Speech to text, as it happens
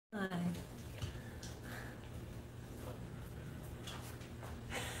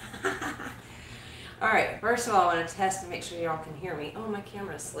All right, first of all, I want to test and make sure y'all can hear me. Oh, my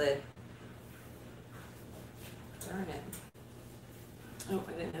camera slid. Darn it. Oh,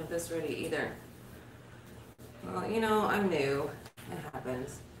 I didn't have this ready either. Well, you know, I'm new. It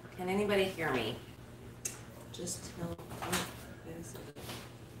happens. Can anybody hear me? Just tell me.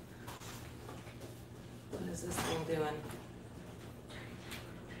 What is this thing doing?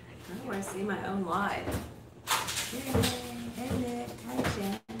 How do I see my own live? Hey, Nick. Hi,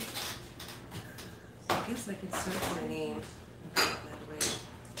 Jen. So I guess I could search my name. All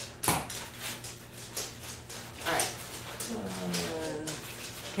right.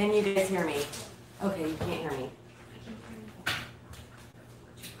 Can you guys hear me? Okay, you can't hear me.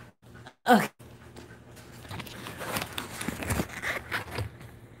 Okay.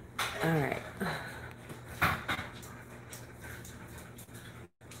 All right.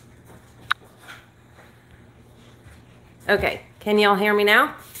 Okay, can y'all hear me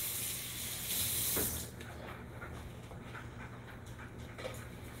now?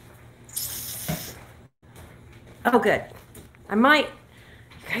 Oh, good. You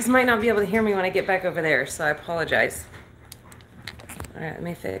guys might not be able to hear me when I get back over there, so I apologize. All right, let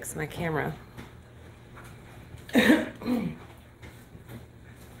me fix my camera.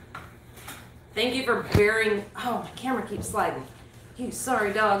 Thank you for bearing. Oh, my camera keeps sliding. You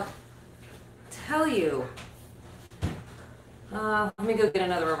sorry dog. Tell you. Let me go get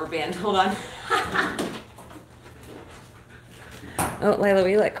another rubber band. Hold on. Oh, Layla, will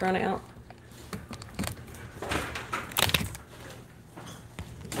you let Corona out?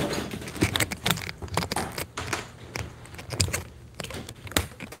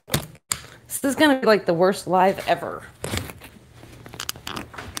 This is gonna be like the worst live ever.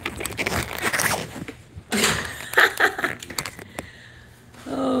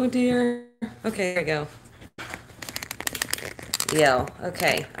 Oh dear. Okay, here we go. Yell.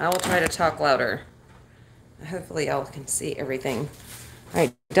 Okay, I will try to talk louder. Hopefully y'all can see everything. All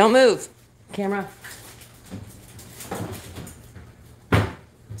right, don't move, camera.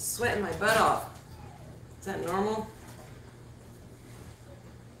 Sweating my butt off. Is that normal?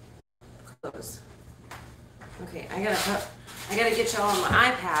 Close. Okay, I gotta get y'all on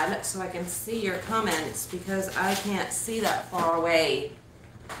my iPad so I can see your comments because I can't see that far away.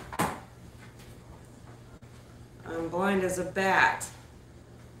 I'm blind as a bat.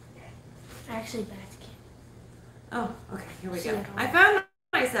 Actually, bats can't. Oh, okay, here we go. I found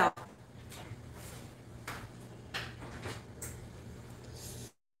myself.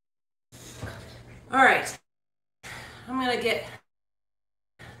 All right. I'm gonna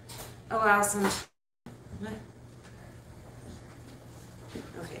allow some. What?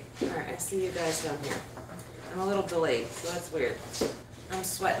 Okay, all right, I see you guys down here. I'm a little delayed, so that's weird. I'm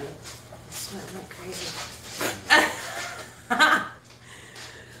sweating. I'm sweating like crazy.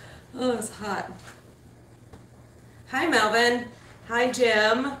 Oh, it's hot. Hi, Melvin. Hi,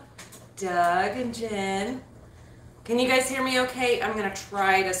 Jim, Doug, and Jen. Can you guys hear me okay? I'm gonna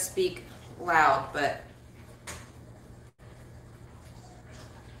try to speak loud, but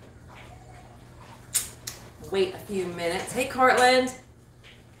wait a few minutes. Hey, Cortland.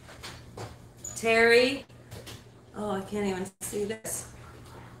 Terry. Oh, I can't even see this.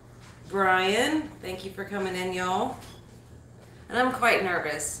 Brian, thank you for coming in, y'all. And I'm quite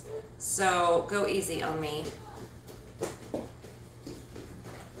nervous, so go easy on me.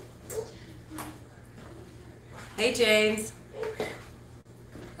 Hey, James.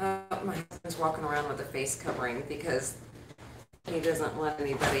 My husband's walking around with a face covering because he doesn't want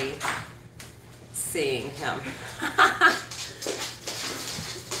anybody seeing him.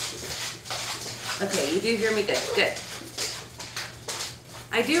 Okay, you do hear me good. Good.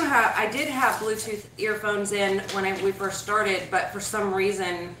 I did have Bluetooth earphones in when we first started, but for some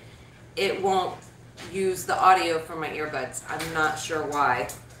reason it won't use the audio from my earbuds. I'm not sure why.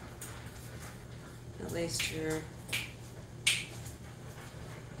 At least you're...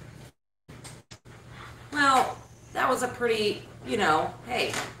 Well, that was a pretty, you know,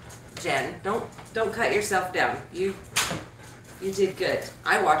 hey, Jen, don't cut yourself down. You did good.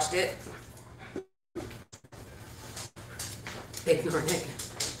 I watched it. Ignore Nick.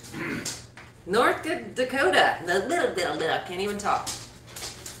 North Dakota. The little, can't even talk.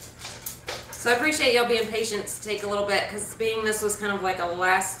 So I appreciate y'all being patient to take a little bit, because being this was kind of like a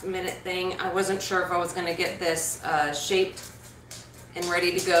last minute thing, I wasn't sure if I was going to get this shaped and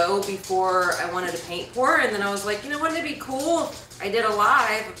ready to go before I wanted to paint pour. And then I was like, you know, wouldn't it be cool if I did a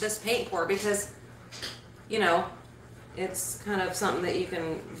live of this paint pour, because, you know, it's kind of something that you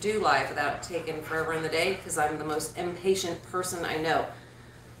can do live without taking forever in the day, because I'm the most impatient person I know.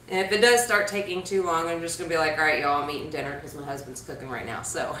 And if it does start taking too long, I'm just going to be like, all right, y'all, I'm eating dinner because my husband's cooking right now.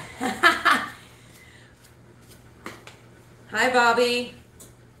 So, Hi, Bobby.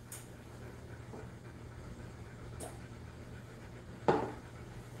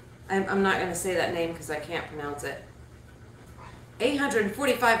 I'm not going to say that name because I can't pronounce it.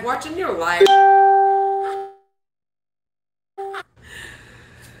 845 watching, you're a liar.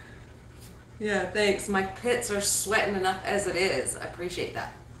 Yeah, thanks. My pits are sweating enough as it is. I appreciate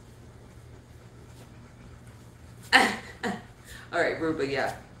that. All right, Ruba,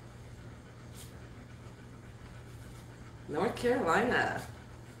 yeah. North Carolina.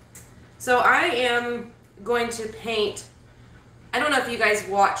 So I am going to paint. I don't know if you guys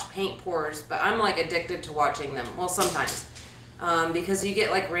watch paint pours, but I'm like addicted to watching them. Well, sometimes. Because you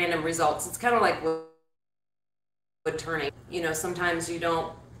get like random results. It's kind of like wood turning. You know, sometimes you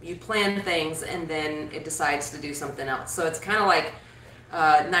plan things and then it decides to do something else. So it's kind of like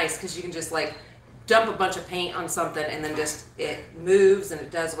nice because you can just like dump a bunch of paint on something and then just it moves and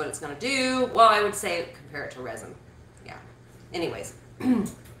it does what it's going to do. Well, I would say compare it to resin. Yeah. Anyways.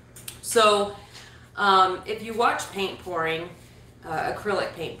 So if you watch paint pouring,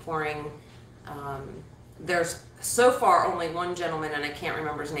 acrylic paint pouring, there's so far only one gentleman, and I can't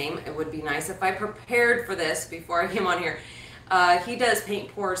remember his name. It would be nice if I prepared for this before I came on here. He does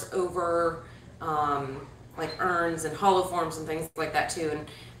paint pours over like urns and hollow forms and things like that too. And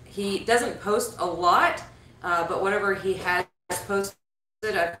he doesn't post a lot, but whatever he has posted,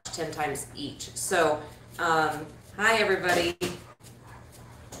 I've watched 10 times each. So, hi everybody.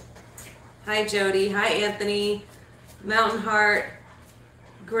 Hi Jody. Hi Anthony. Mountain Heart.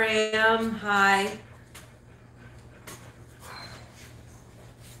 Graham. Hi.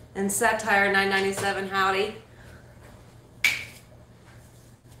 And Satire 997, howdy.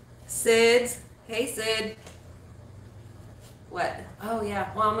 Sid's, hey Sid. What? Oh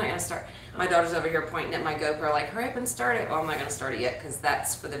yeah, well I'm not gonna start. My daughter's over here pointing at my GoPro like, hurry up and start it. Well, I'm not gonna start it yet because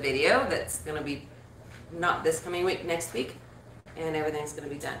that's for the video. That's gonna be not this coming week, next week. And everything's gonna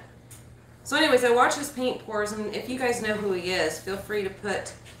be done. So anyways, I watch his paint pours, and if you guys know who he is, feel free to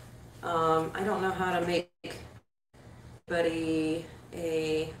put, I don't know how to make buddy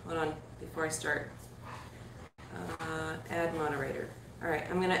hold on, before I start, add moderator. All right,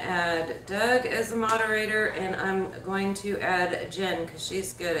 I'm gonna add Doug as a moderator, and I'm going to add Jen because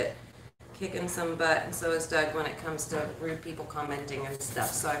she's good at kicking some butt, and so is Doug when it comes to rude people commenting and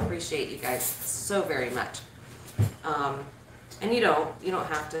stuff. So I appreciate you guys so very much. And you don't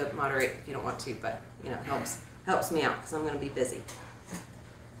have to moderate if you don't want to, but you know, it helps me out because I'm gonna be busy.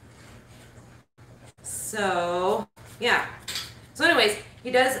 So yeah. So anyways,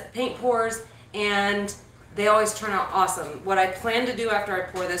 he does paint pours and they always turn out awesome. What I plan to do after I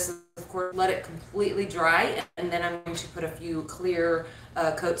pour this is, of course, let it completely dry, and then I'm going to put a few clear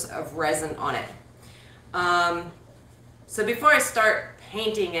coats of resin on it. So before I start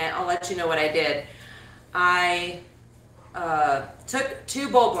painting it, I'll let you know what I did. I took 2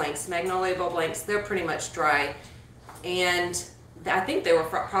 bowl blanks, Magnolia bowl blanks. They're pretty much dry, and I think they were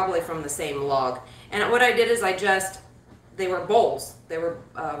probably from the same log. And what I did is they were bowls. They were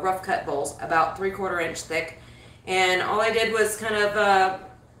rough cut bowls, about 3/4 inch thick. And all I did was kind of,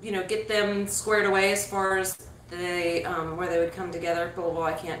 get them squared away as far as where they would come together. Blah, blah, blah,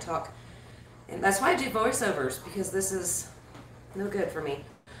 I can't talk. And that's why I do voiceovers, because this is no good for me.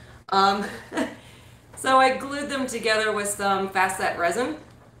 So I glued them together with some fast set resin.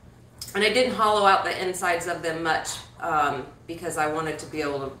 And I didn't hollow out the insides of them much because I wanted to be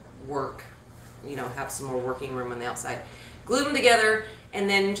able to work, have some more working room on the outside. Glued them together and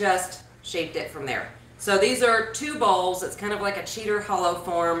then just shaped it from there. So these are 2 bowls. It's kind of like a cheater hollow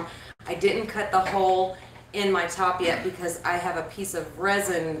form. I didn't cut the hole in my top yet because I have a piece of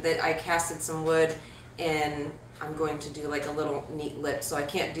resin that I casted some wood, and I'm going to do like a little neat lip, so I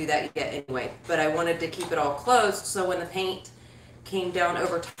can't do that yet anyway. But I wanted to keep it all closed so when the paint came down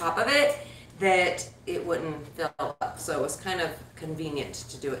over top of it, that it wouldn't fill up. So it was kind of convenient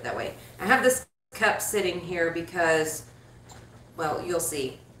to do it that way. I have this cup sitting here because, well, you'll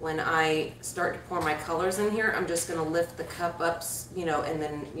see when I start to pour my colors in here, I'm just going to lift the cup up, and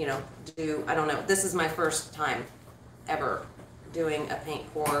then, I don't know. This is my first time ever doing a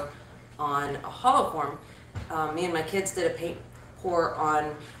paint pour on a hollow form. Me and my kids did a paint pour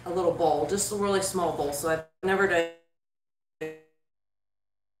on a little bowl, just a really small bowl. So I've never done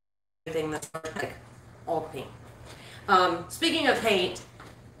anything that's like all paint. Speaking of paint,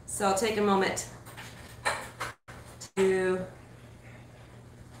 so I'll take a moment to,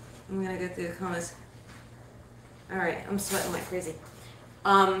 I'm gonna go through the comments. All right, I'm sweating like crazy.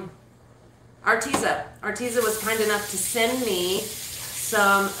 Arteza was kind enough to send me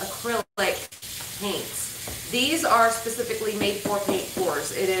some acrylic paints. These are specifically made for paint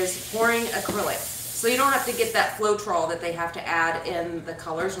pours. It is pouring acrylic. So you don't have to get that Floetrol that they have to add in the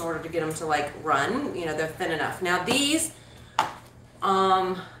colors in order to get them to like run. You know, they're thin enough. Now these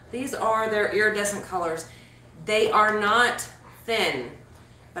are their iridescent colors. They are not thin,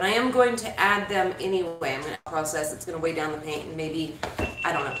 but I am going to add them anyway. I'm going to process. It's going to weigh down the paint and maybe,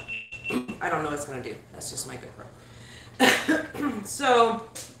 I don't know. I don't know what it's going to do. That's just my GoPro. So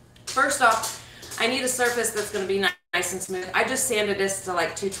first off, I need a surface that's going to be nice and smooth. I just sanded this to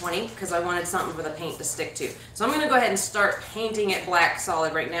like 220 because I wanted something for the paint to stick to. So I'm going to go ahead and start painting it black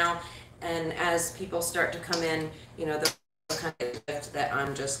solid right now. And as people start to come in, you know, they'll kind of get that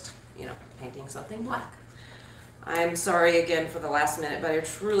I'm just, you know, painting something black. I'm sorry again for the last minute, but I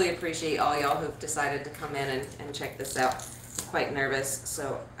truly appreciate all y'all who've decided to come in and check this out. I'm quite nervous,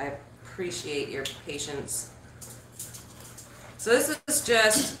 so I appreciate your patience. So this is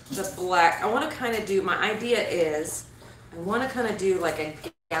just the black. I want to kind of do, my idea is, I want to kind of do like a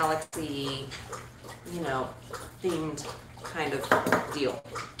galaxy, you know, themed kind of deal.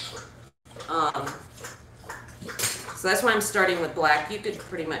 So that's why I'm starting with black. You could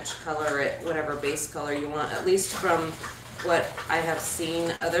pretty much color it whatever base color you want, at least from what I have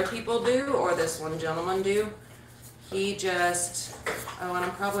seen other people do, or this one gentleman do. He just, oh, and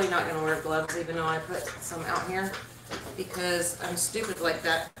I'm probably not going to wear gloves even though I put some out here, because I'm stupid like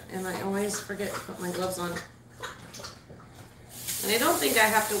that, and I always forget to put my gloves on. And I don't think I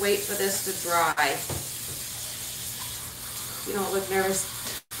have to wait for this to dry. You don't look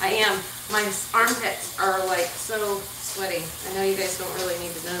nervous. I am. My armpits are like so sweaty. I know you guys don't really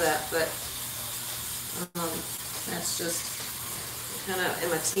need to know that, but that's just, I kind of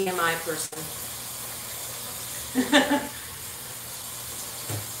am a TMI person.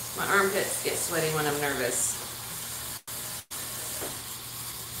 My armpits get sweaty when I'm nervous.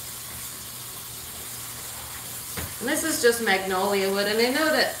 And this is just magnolia wood, and I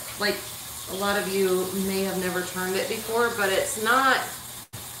know that like a lot of you may have never turned it before, but it's not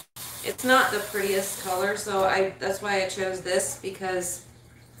the prettiest color, so that's why I chose this, because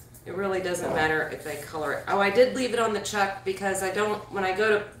it really doesn't matter if I color it. Oh, I did leave it on the chuck because I don't, when I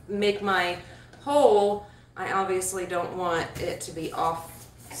go to make my hole, I obviously don't want it to be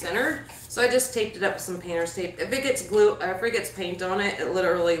off-centered, so I just taped it up with some painter's tape. If it gets glue, if it gets paint on it, it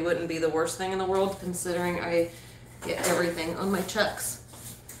literally wouldn't be the worst thing in the world, considering I get everything on my chucks.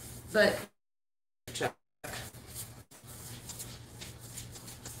 But chuck,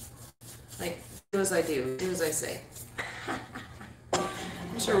 like, do as I do, do as I say.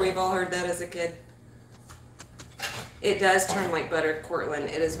 I'm sure we've all heard that as a kid. It does turn like buttered Cortland.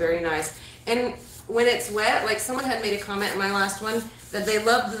 It is very nice. And when it's wet, like someone had made a comment in my last one that they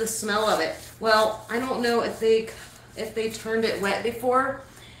loved the smell of it. Well, I don't know if they turned it wet before,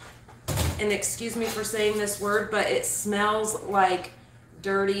 and excuse me for saying this word, but it smells like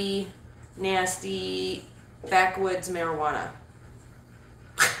dirty, nasty, backwoods marijuana.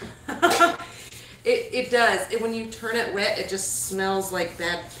 It does. When you turn it wet, it just smells like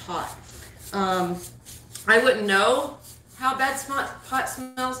bad pot. I wouldn't know how bad pot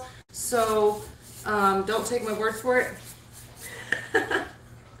smells, so don't take my word for it.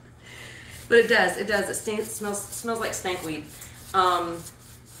 But it does. It does. It smells like stankweed.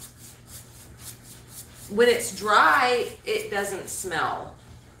 When it's dry, it doesn't smell,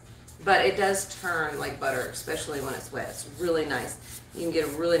 but it does turn like butter, especially when it's wet. It's really nice. You can get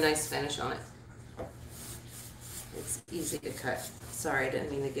a really nice finish on it. It's easy to cut. Sorry, I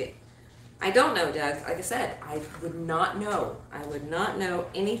didn't mean to get... I don't know, Doug. Like I said, I would not know. I would not know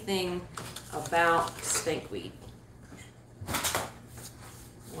anything about stinkweed.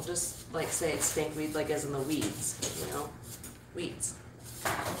 We'll just like say it's stinkweed, like as in the weeds, you know, weeds.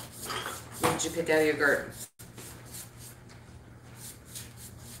 Weeds you pick out of your garden.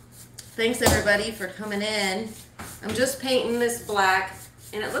 Thanks everybody for coming in. I'm just painting this black,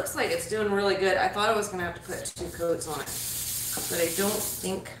 and it looks like it's doing really good. I thought I was gonna have to put 2 coats on it, but I don't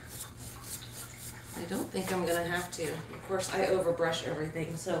think I'm gonna have to. Of course, I overbrush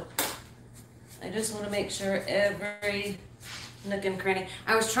everything, so I just want to make sure every nook and cranny.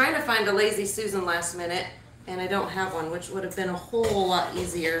 I was trying to find a Lazy Susan last minute, and I don't have one, which would have been a whole lot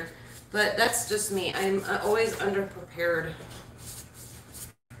easier. But that's just me. I'm always underprepared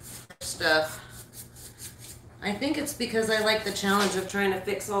for stuff. I think it's because I like the challenge of trying to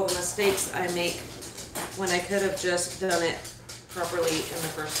fix all the mistakes I make when I could have just done it properly in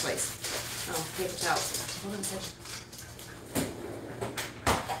the first place. Oh, paper towels. Hold on a second.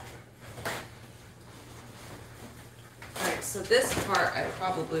 Alright, so this part I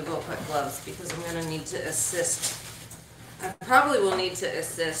probably will put gloves because I'm going to need to assist. I probably will need to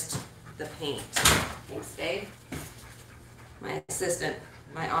assist the paint. Thanks, Dave. My assistant,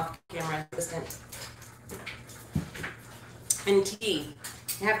 my off-camera assistant. And tea.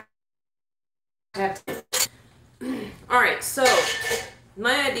 You have to have tea. All right, so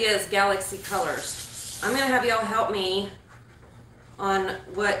my idea is galaxy colors. I'm gonna have y'all help me on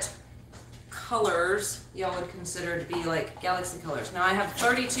what colors y'all would consider to be like galaxy colors. Now I have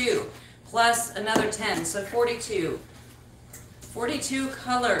 32 plus another 10, so 42. 42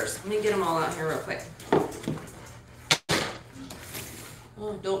 colors. Let me get them all out here real quick.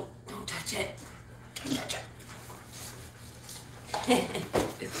 Oh, don't touch it. Don't touch it.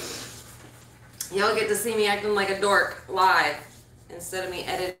 Y'all get to see me acting like a dork live instead of me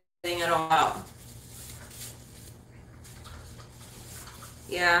editing it all out.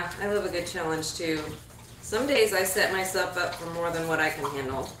 Yeah, I love a good challenge too. Some days I set myself up for more than what I can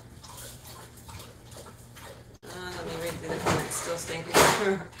handle. Let me read through the comments, still stinking.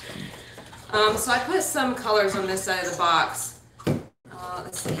 So I put some colors on this side of the box.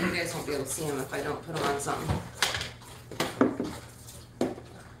 Let's see, you guys won't be able to see them if I don't put them on something.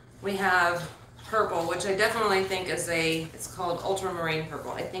 We have purple, which I definitely think is it's called ultramarine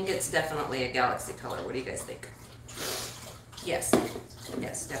purple. I think it's definitely a galaxy color. What do you guys think? Yes.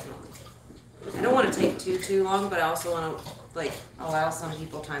 Yes, definitely. I don't want to take too long, but I also want to like allow some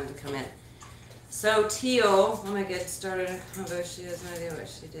people time to come in. So teal, let me get started. Although she has no idea what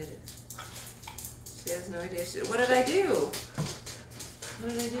she did. She has no idea. What did I do? What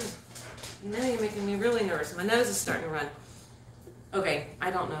did I do? Now you're making me really nervous. My nose is starting to run. Okay,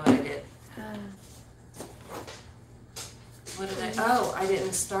 I don't know what I did. What did I? Oh, I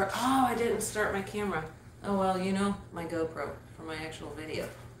didn't start. Oh, I didn't start my camera. Oh well, you know, my GoPro for my actual video.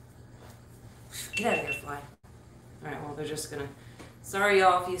 Get out of here, fly. All right, well they're just gonna. Sorry,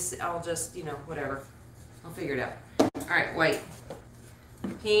 y'all. If you, see, I'll just, you know, whatever. I'll figure it out. All right, white,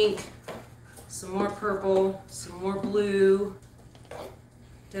 pink, some more purple, some more blue.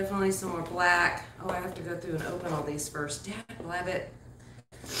 Definitely some more black. Oh, I have to go through and open all these first. Dad, it.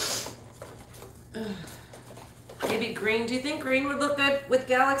 Maybe green. Do you think green would look good with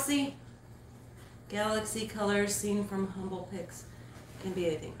galaxy? Galaxy colors seen from humble pics. Can be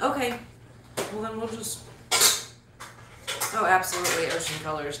anything. Okay. Well, then we'll just... Oh, absolutely. Ocean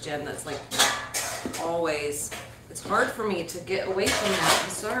colors, Jen. That's like always... It's hard for me to get away from that. I'm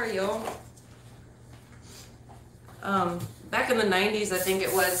sorry, y'all. Back in the 90s, I think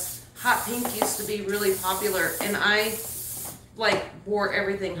it was, hot pink used to be really popular, and I, like, wore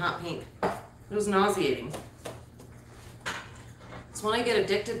everything hot pink. It was nauseating. So when I get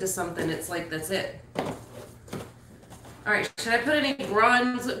addicted to something, it's like, that's it. All right, should I put any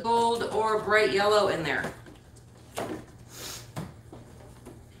bronze, gold, or bright yellow in there?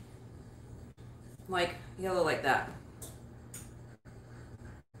 Like, yellow like that.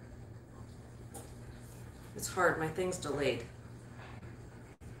 It's hard, my thing's delayed.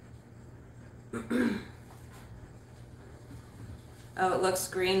 Oh, it looks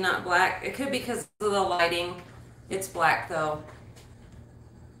green, not black. It could be because of the lighting. It's black though.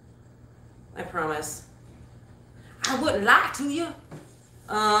 I promise. I wouldn't lie to you.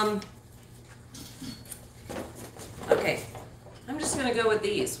 Okay. I'm just gonna go with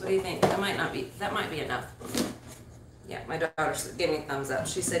these. What do you think? That might be enough. Yeah, my daughter gave me a thumbs up.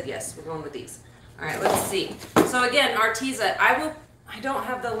 She said yes, we're going with these. All right, let's see. So again, Arteza, I don't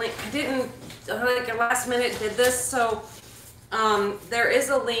have the link. I didn't, like, last minute did this. So there is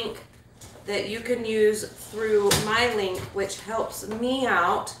a link that you can use through my link, which helps me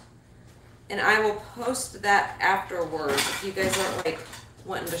out. And I will post that afterwards if you guys aren't like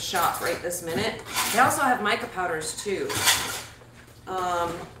wanting to shop right this minute. They also have mica powders too,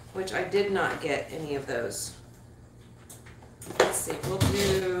 which I did not get any of those. Let's see,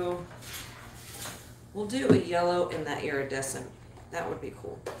 we'll do a yellow in that iridescent. That would be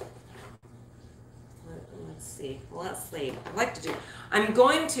cool. Let's see. Well, let's see. I'd like to do.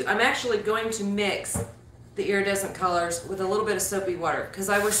 I'm actually going to mix the iridescent colors with a little bit of soapy water because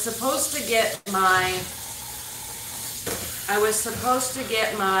I was supposed to get my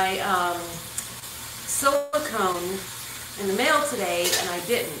silicone in the mail today, and I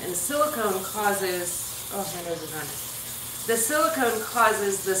didn't. And silicone causes, oh, my nose is running. The silicone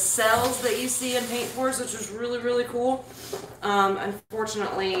causes the cells that you see in paint pores, which is really, really cool.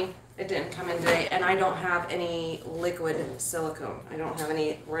 Unfortunately, it didn't come in today, and I don't have any liquid silicone. I don't have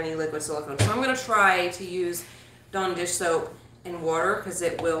any liquid silicone. So I'm going to try to use Dawn dish soap and water because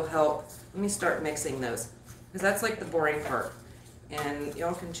it will help. Let me start mixing those because that's like the boring part. And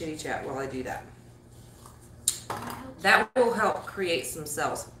y'all can chitty chat while I do that. That will help create some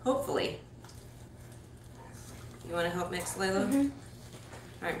cells, hopefully. You want to help mix, Layla? Mm-hmm.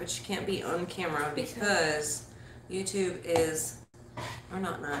 All right, but you can't be on camera because YouTube are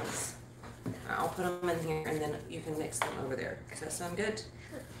not nice. I'll put them in here and then you can mix them over there. Does that sound good?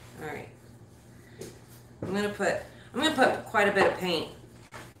 All right. I'm gonna put quite a bit of paint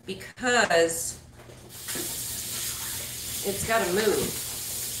because it's gotta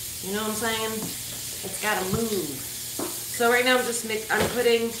move. You know what I'm saying? It's gotta move. So right now I'm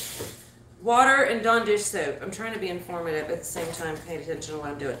putting water and Dawn dish soap. I'm trying to be informative at the same time, paying attention to what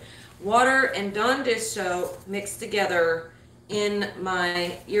I'm doing. Water and Dawn dish soap mixed together in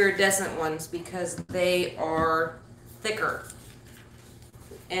my iridescent ones because they are thicker.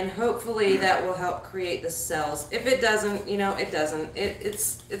 And hopefully that will help create the cells. If it doesn't, you know, it doesn't.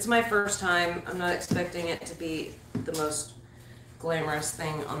 It's my first time. I'm not expecting it to be the most glamorous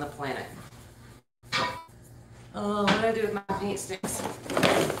thing on the planet. Oh, what did I do with my paint sticks?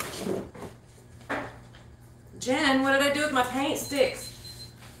 Jen, what did I do with my paint sticks?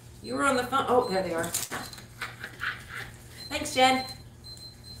 You were on the phone. Oh, there they are. Thanks, Jen.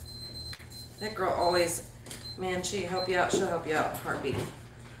 That girl always, man, she'll help you out. She'll help you out. Heartbeat.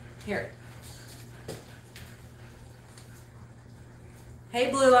 Here. Hey,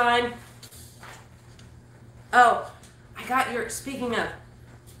 Blue Line. Oh, I got your, speaking of,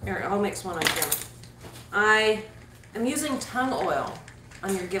 here, I'll mix one on camera. I am using tongue oil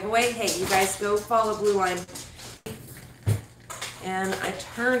on your giveaway. Hey, you guys go follow Blue Line. And I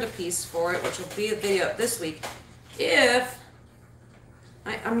turned a piece for it, which will be a video up this week. If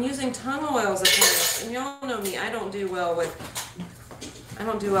I'm using tongue oil as a finish, and y'all know me, I don't do well with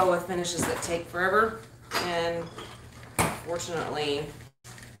finishes that take forever. And fortunately,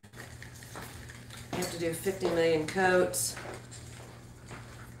 you have to do 50 million coats.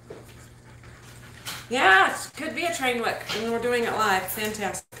 Yeah, it could be a train wreck, and we're doing it live.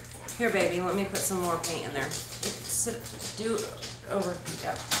 Fantastic. Here, baby, let me put some more paint in there. Do over.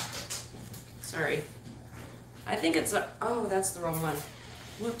 Yep. Sorry. I think it's a. Oh, that's the wrong one.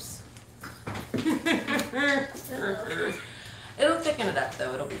 Whoops. It'll thicken it up,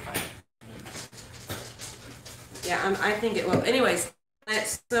 though. It'll be fine. Yeah, I think it will. Anyways,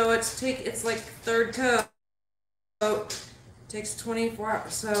 so it's like third coat. Takes 24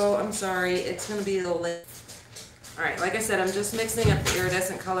 hours, so I'm sorry, it's going to be a little late. Alright, like I said, I'm just mixing up the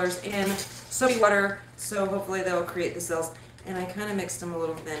iridescent colors in soapy water, so hopefully they'll create the cells. And I kind of mixed them a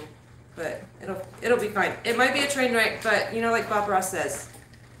little thin, but it'll be fine. It might be a train wreck, but you know, like Bob Ross says.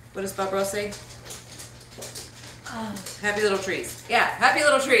 What does Bob Ross say? Happy little trees. Yeah, happy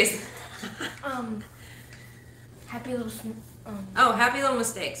little trees. Happy little. Oh, happy little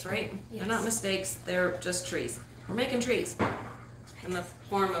mistakes, right? Yes. They're not mistakes, they're just trees. We're making trees in the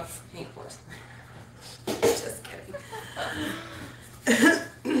form of paint pours. Just kidding.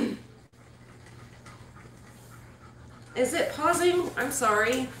 Is it pausing? I'm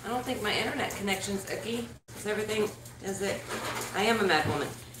sorry. I don't think my internet connection's icky. Is everything, is it? I am a mad woman.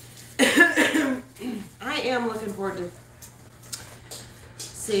 I am looking forward to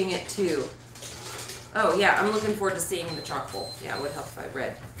seeing it too. Oh yeah, I'm looking forward to seeing the chalk bowl. Yeah, it would help if I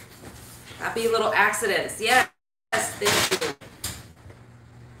read. Happy little accidents. Yeah. Yes, thank you.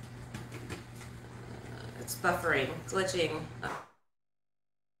 It's buffering, glitching.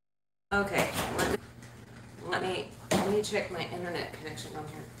 Okay, let me check my internet connection on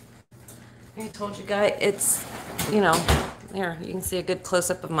here. I told you guys, it's, you know, there, you can see a good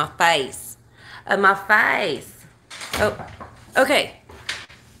close-up of my face. Oh, okay.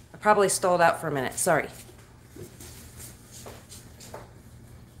 I probably stalled out for a minute, sorry.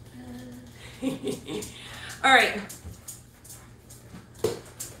 All right.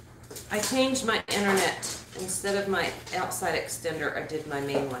 I changed my internet. Instead of my outside extender, I did my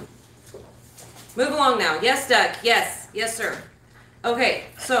main one. Move along now. Yes, Doug. Yes. Yes, sir. Okay,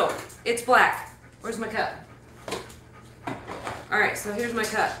 so it's black. Where's my cup? All right, so here's my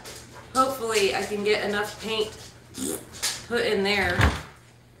cup. Hopefully I can get enough paint put in there,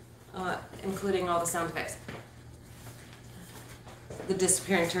 including all the sound effects. The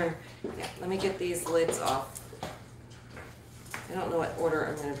disappearing turn. Yeah, let me get these lids off. I don't know what order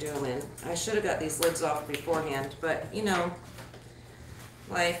I'm going to do them in. I should have got these lids off beforehand, but you know,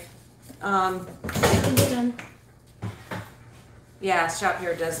 life. Yeah, Shop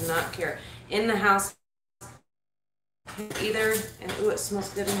Here does not care. In the house either. And ooh, it smells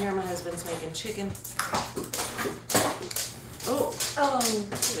good in here. My husband's making chicken. Oh,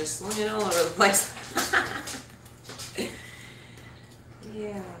 just slinging all over the place.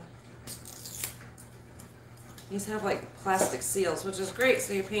 Yeah. These have like plastic seals, which is great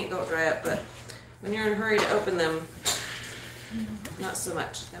so your paint don't dry up, but when you're in a hurry to open them, not so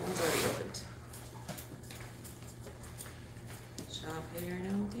much. That one's already opened. Shop Here,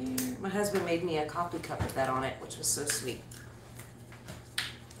 no here. My husband made me a coffee cup with that on it, which was so sweet.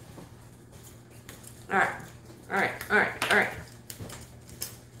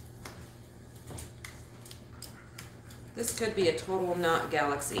 could be a total not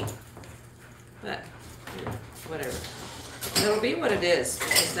galaxy. But, whatever. It'll be what it is,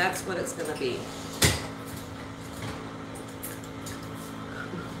 because that's what it's going to be.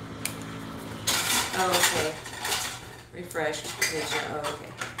 Oh, okay. Refresh. Oh,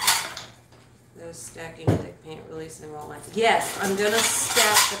 okay. Those stacking thick paint releasing wall lines. Yes, I'm going to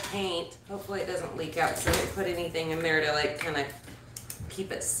stack the paint. Hopefully it doesn't leak out, so I didn't put anything in there to like kind of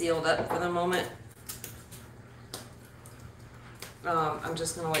keep it sealed up for the moment. I'm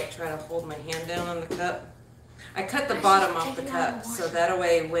just going to like try to hold my hand down on the cup. I cut the bottom off the cup, so that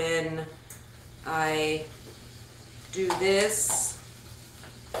way when I do this,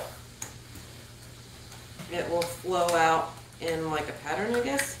 it will flow out in like a pattern, I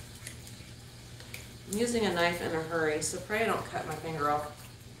guess. I'm using a knife in a hurry, so pray I don't cut my finger off.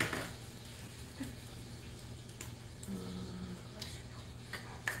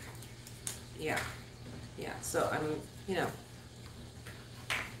 Yeah, so I'm, you know,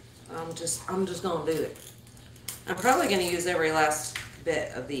 I'm just gonna do it. I'm probably gonna use every last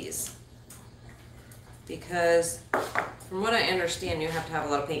bit of these because from what I understand, you have to have a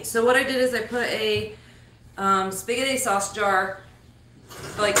lot of paint. So what I did is I put a spaghetti sauce jar,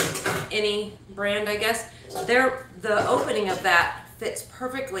 like any brand, I guess. The opening of that fits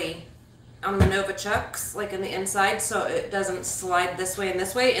perfectly on the Nova Chucks, like in the inside, so it doesn't slide this way and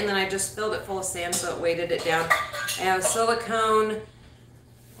this way. And then I just filled it full of sand, so it weighted it down. I have silicone.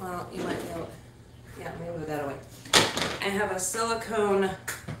 Well, you might be able to, yeah, let me move that away. I have a silicone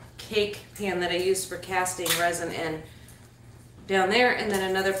cake pan that I use for casting resin in down there, and then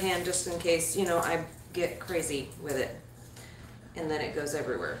another pan just in case, you know, I get crazy with it. And then it goes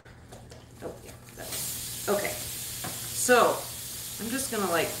everywhere. Oh, yeah, that way. Okay. So, I'm just gonna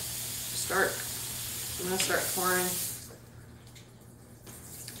like I'm gonna start pouring.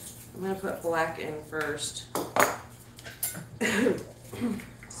 I'm gonna put black in first.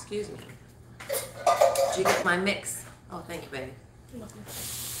 Excuse me. Did you get my mix? Oh, thank you, baby. You're welcome.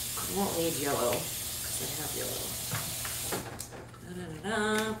 I won't need yellow because I have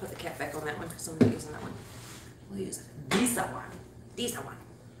yellow. Put the cap back on that one because I'm not using that one. We'll use this one. This one.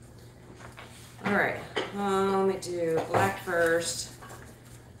 All right. Let me do black first.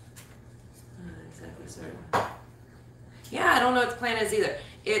 Yeah, I don't know what the plan is either.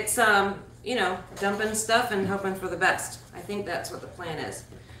 It's you know, dumping stuff and hoping for the best. I think that's what the plan is.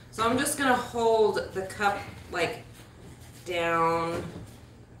 So I'm just gonna hold the cup like down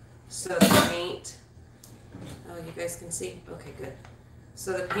so the paint, oh, you guys can see? Okay, good.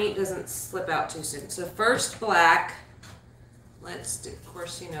 So the paint doesn't slip out too soon. So first black, let's do, of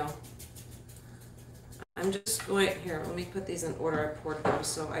course, you know, I'm just going, here, let me put these in order I poured them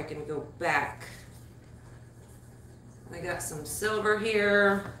so I can go back. I got some silver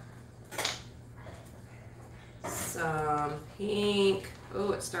here, some pink.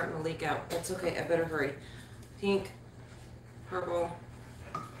 Oh, it's starting to leak out. That's okay, I better hurry. Pink, purple,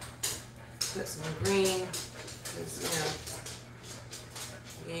 put some green, because, you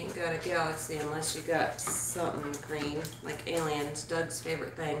know, you ain't got a galaxy unless you got something green, like aliens, Doug's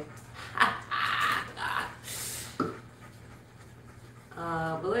favorite thing.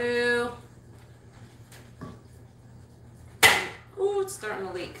 Blue. Ooh, it's starting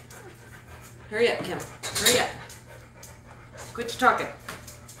to leak. Hurry up, Kim. Hurry up. Quit your talking.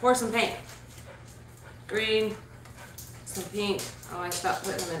 Pour some paint. Green. Some pink. Oh, I stopped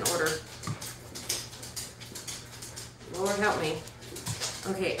putting them in order. Lord help me.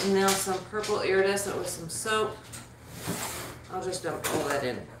 Okay, and now some purple iridescent with some soap. I'll just dump all that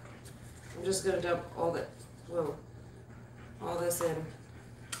in. I'm just going to dump all that, whoa, all this in.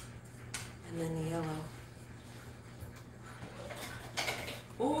 And then the yellow.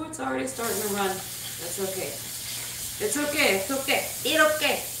 Oh, it's already starting to run. That's okay. It's okay. It's okay. It's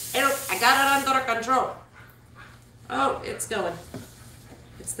okay. I got it under control. Oh, it's going.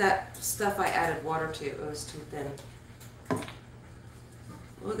 It's that stuff I added water to. It was too thin.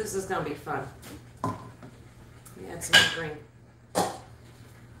 Oh, this is going to be fun. Let me add some green.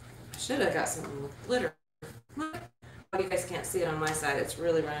 I should have got something with glitter. Look. Oh, you guys can't see it on my side. It's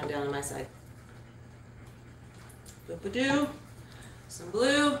really running down on my side. Boop-a-doo. Some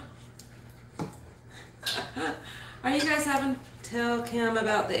blue. Are you guys having to tell Kim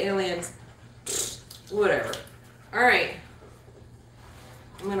about the aliens? Whatever. Alright.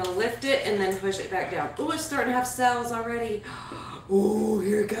 I'm going to lift it and then push it back down. Oh, it's starting to have cells already. Oh,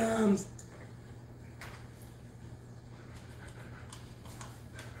 here it comes.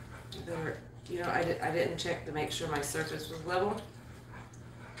 Better, you know, I didn't check to make sure my surface was level.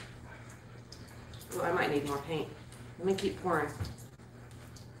 Oh, I might need more paint. Let me keep pouring.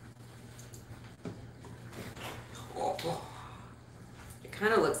 Oh,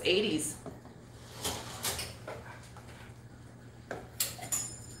 kind of looks 80s.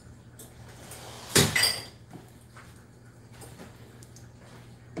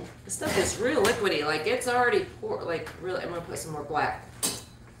 This stuff is real liquidy, like it's already poured, like really, I'm gonna put some more black.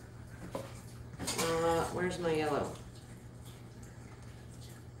 Where's my yellow?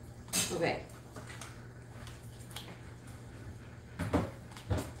 Okay.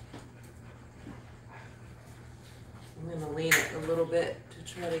 I'm going to lean it a little bit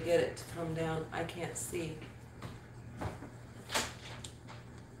to try to get it to come down. I can't see.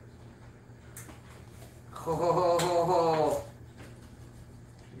 Ho, ho, ho, ho, ho.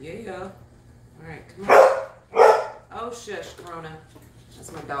 Yeah. All right, come on. Oh, shush, Corona.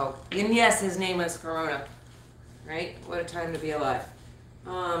 That's my dog. And yes, his name is Corona. Right? What a time to be alive.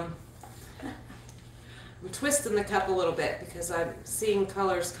 I'm twisting the cup a little bit because I'm seeing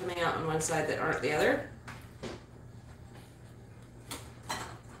colors coming out on one side that aren't the other.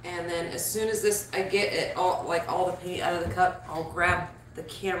 And then as soon as I get it all, like all the paint out of the cup, I'll grab the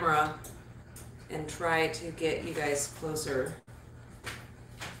camera and try to get you guys closer.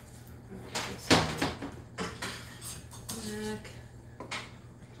 Back.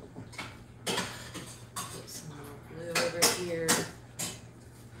 Put some more blue over here.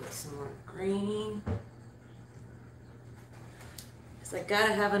 Put some more green. Because I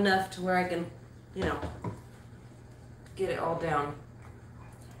gotta have enough to where I can, you know, get it all down.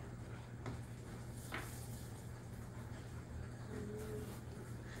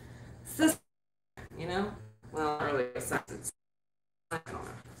 This, you know, well, early since it's, I don't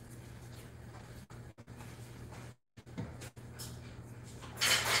know.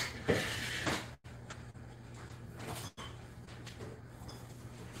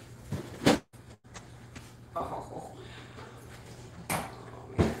 Oh,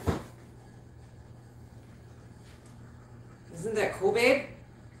 man. Isn't that cool, babe?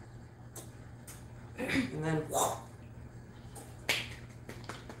 And then, whoa.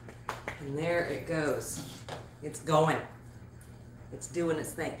 And there it goes. It's going. It's doing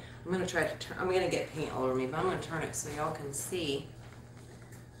its thing. I'm going to try to turn, I'm going to get paint all over me, but I'm going to turn it so y'all can see.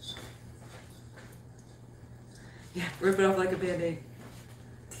 Yeah, rip it off like a Band-Aid.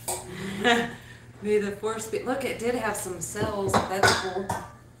 May the force be, look, it did have some cells. That's cool.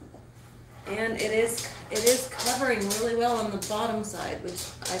 And it is covering really well on the bottom side, which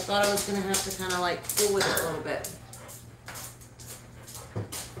I thought I was going to have to kind of like fool with it a little bit.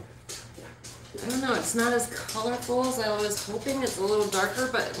 I don't know, it's not as colorful as I was hoping. It's a little darker,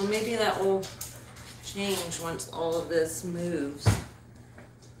 but maybe that will change once all of this moves.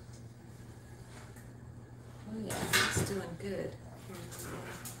 Oh yeah, it's doing good.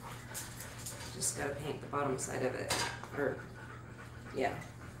 Just gotta paint the bottom side of it. Or, yeah,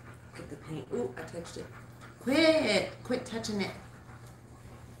 get the paint. Ooh, I touched it. Quit touching it.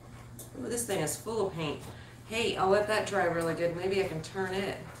 Ooh, this thing is full of paint. Hey, I'll let that dry really good. Maybe I can turn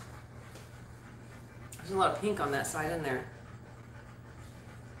it. There's a lot of pink on that side in there.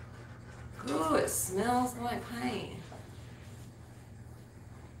 Ooh, it smells like paint.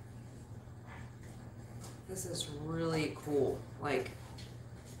 This is really cool. Like,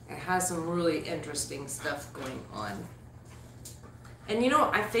 it has some really interesting stuff going on. And you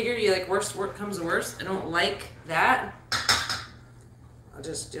know, I figured you like worst comes to worst. I don't like that. I'll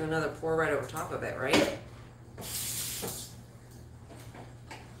just do another pour right over top of it, right?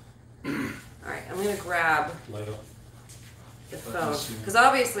 Alright, I'm gonna grab the phone. Because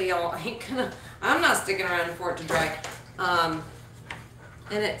obviously y'all ain't gonna, I'm not sticking around for it to dry. And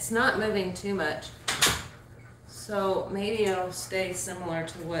it's not moving too much. So maybe it'll stay similar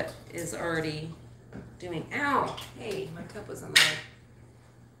to what is already doing. Ow! Hey, my cup was on there.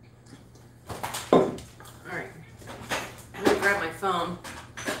 Alright. I'm gonna grab my phone.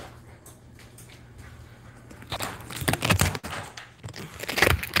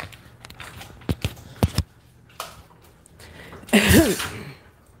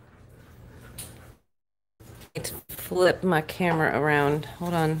 Flip my camera around.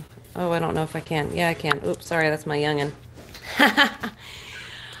 Hold on. Oh, I don't know if I can. Yeah, I can. Oops, sorry, that's my youngin'.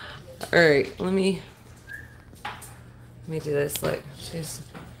 Alright, let me do this. Look, she's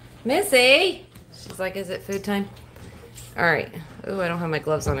Missy! She's like, is it food time? Alright. Oh, I don't have my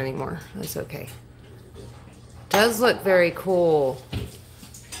gloves on anymore. That's okay. Does look very cool.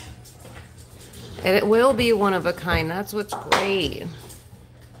 And it will be one of a kind. That's what's great.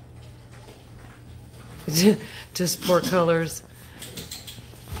 Just poor colors.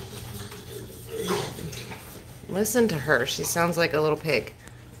 Listen to her. She sounds like a little pig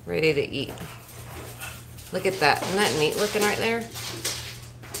ready to eat. Look at that. Isn't that neat looking right there?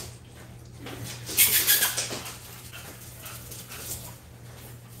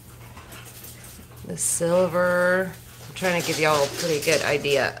 the silver. I'm trying to give y'all a pretty good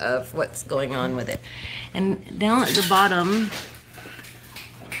idea of what's going on with it. And down at the bottom,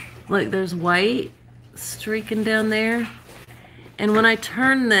 look, there's white streaking down there. And when I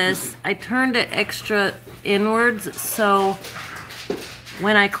turn this, I turned it extra inwards, so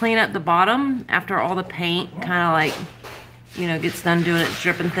when I clean up the bottom, after all the paint kind of like, you know, gets done doing its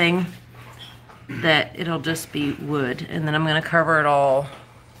dripping thing, that it'll just be wood. And then I'm gonna cover it all.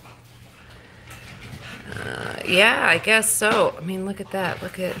 Yeah, I guess so. I mean, look at that.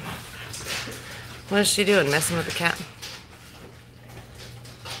 Look at, what is she doing? Messing with the cat?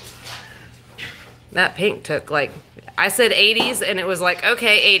 That paint took like, I said 80s and it was like,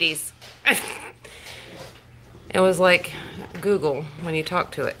 okay, 80s. It was like Google when you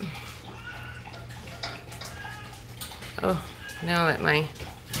talk to it. Oh, now that my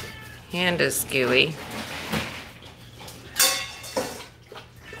hand is skewy.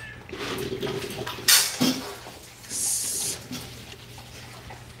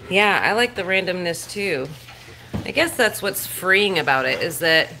 Yeah, I like the randomness too. I guess that's what's freeing about it, is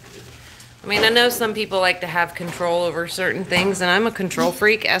that, I mean, I know some people like to have control over certain things, and I'm a control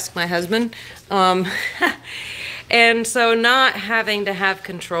freak, ask my husband. And so not having to have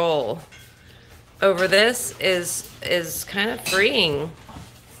control over this is kind of freeing.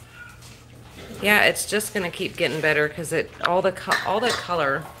 Yeah, it's just gonna keep getting better because all the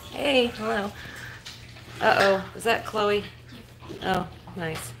color. Hey, hello. Uh-oh, is that Chloe? Oh,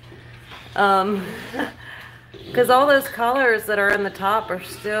 nice. Because all those colors that are in the top are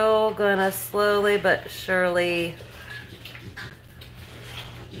still gonna slowly but surely,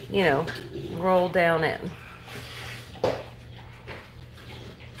 you know, roll down in.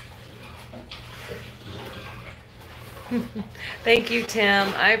 Thank you, Tim.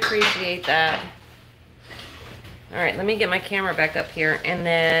 I appreciate that. All right, let me get my camera back up here, and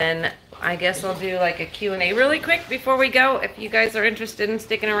then I guess I'll do like a Q&A really quick before we go. If you guys are interested in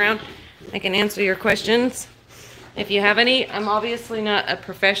sticking around, I can answer your questions if you have any. I'm obviously not a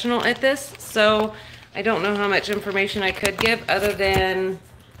professional at this, so I don't know how much information I could give other than,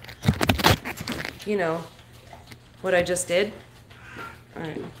 you know, what I just did. All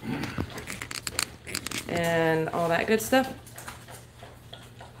right. And all that good stuff.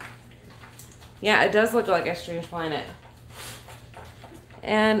 Yeah, it does look like a strange planet.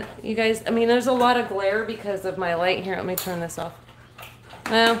 And you guys, I mean, there's a lot of glare because of my light here. Let me turn this off.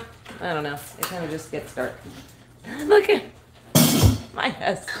 Well, I don't know. It kind of just gets dark. Look at my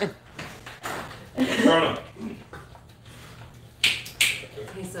husband.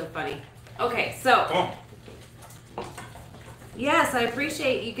 He's so funny. Okay, so. Yes, I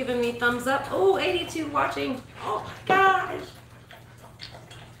appreciate you giving me thumbs up. Oh, 82 watching. Oh my gosh.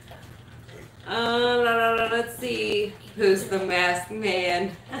 Let's see. Who's the masked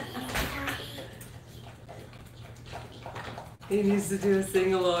man? He needs to do a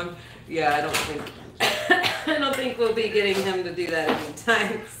sing-along. Yeah, I don't think we'll be getting him to do that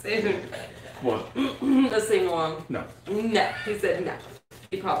anytime soon. What? A sing-along. No. No. He said no.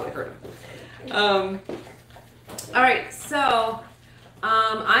 You probably heard him. All right, so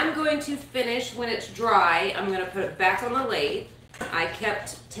I'm going to finish when it's dry. I'm going to put it back on the lathe. I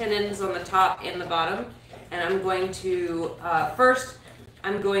kept tenons on the top and the bottom, and I'm going to, first,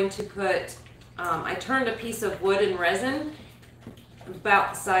 I'm going to put, I turned a piece of wood and resin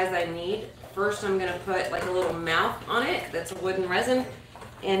about the size I need. First, I'm going to put like a little mouth on it that's a wood and resin,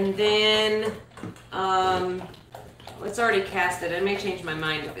 and then, it's already casted. I may change my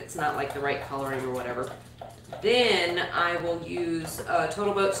mind if it's not like the right coloring or whatever. Then I will use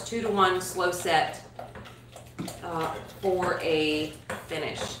Total Boat's 2-to-1 slow set for a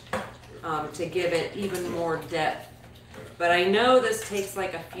finish to give it even more depth. But I know this takes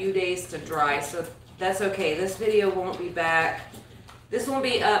like a few days to dry, so that's okay. This video won't be back. This won't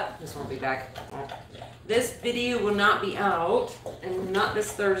be up. This won't be back. This video will not be out, and not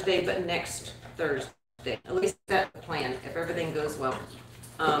this Thursday, but next Thursday. At least that's the plan, if everything goes well.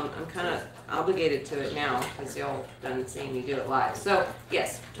 I'm kind of obligated to it now because y'all done seeing me do it live. So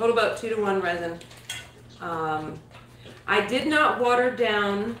yes, Total Boat 2-to-1 resin. I did not water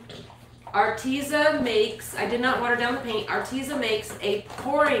down. Arteza makes, I did not water down the paint. Arteza makes a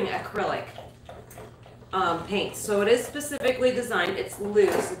pouring acrylic paint. So it is specifically designed. It's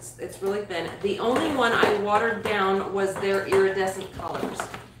loose. It's really thin. The only one I watered down was their iridescent colors,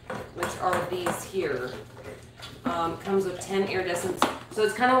 which are these here. Comes with 10 iridescents. So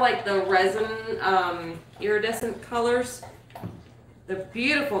it's kind of like the resin iridescent colors. They're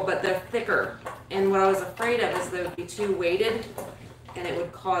beautiful, but they're thicker. And what I was afraid of is they would be too weighted, and it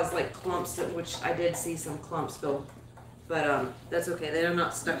would cause like clumps, which I did see some clumps go but that's okay. They are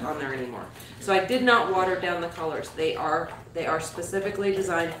not stuck on there anymore. So I did not water down the colors. They are specifically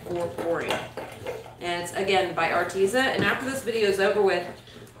designed for pouring. And it's, again, by Arteza. And after this video is over with,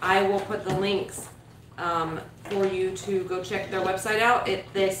 I will put the links for you to go check their website out.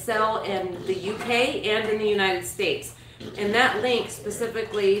 They sell in the UK and in the United States. And that link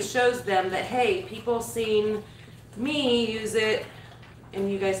specifically shows them that, hey, people seen me use it,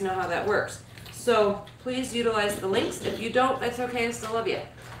 and you guys know how that works. So please utilize the links. If you don't, that's okay. I still love you.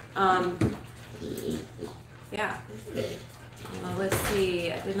 Yeah. Let's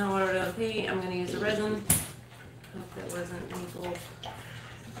see. I did not water down paint. I'm going to use the resin. Hope that wasn't maple.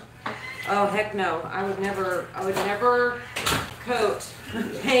 Oh heck no! I would never coat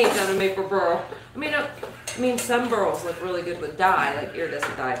paint on a maple burl. I mean, some burls look really good with dye, like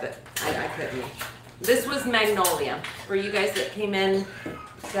iridescent dye, but I couldn't. This was magnolia. For you guys that came in,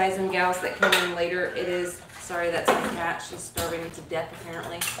 guys and gals that came in later, it is. Sorry, that's my cat. She's starving to death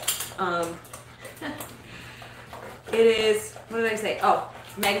apparently. It is. What did I say? Oh,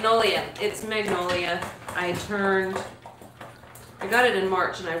 magnolia. It's magnolia. I got it in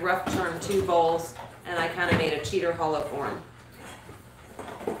March, and I rough turned 2 bowls, and I kind of made a cheater hollow form.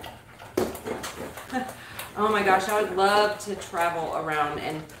 Oh my gosh, I would love to travel around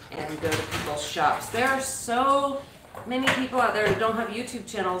and go to people's shops. There are so many people out there that don't have YouTube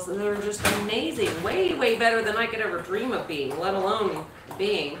channels that are just amazing, way, way better than I could ever dream of being, let alone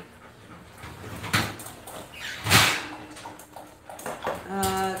being.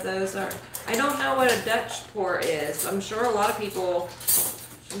 Those are, I don't know what a Dutch pour is. I'm sure a lot of people,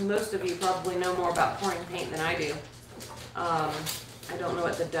 most of you probably know more about pouring paint than I do. I don't know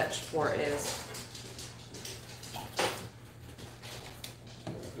what the Dutch pour is.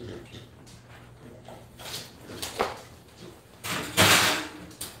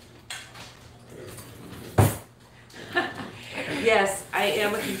 Yes, I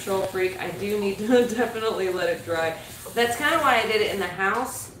am a control freak. I do need to definitely let it dry. That's kind of why I did it in the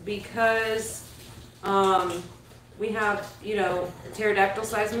house, because we have, you know,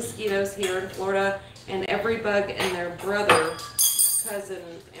 pterodactyl-sized mosquitoes here in Florida, and every bug and their brother, cousin,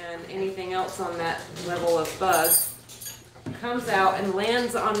 and anything else on that level of bug comes out and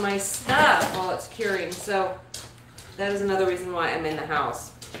lands on my stuff while it's curing. So that is another reason why I'm in the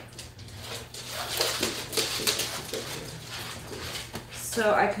house.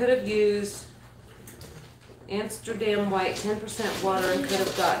 So I could have used Amsterdam White, 10% water, and could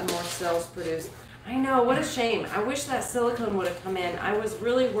have gotten more cells produced. I know, what a shame. I wish that silicone would have come in. I was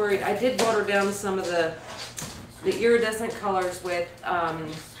really worried. I did water down some of the iridescent colors with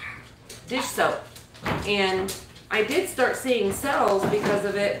dish soap. And I did start seeing cells because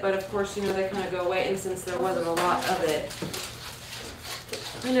of it, but of course, you know, they kind of go away, and since there wasn't a lot of it,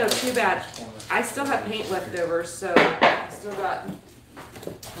 I know, too bad. I still have paint left over, so I still got,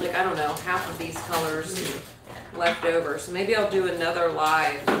 like, I don't know, half of these colors left over. So maybe I'll do another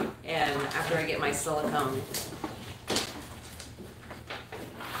live and after I get my silicone.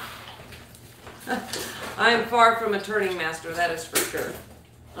 I am far from a turning master, that is for sure.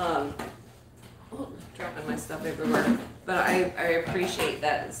 Dropping my stuff everywhere. But I appreciate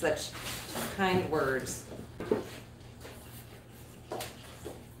that and such kind words.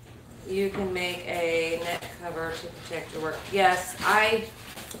 You can make a net cover to protect your work. Yes,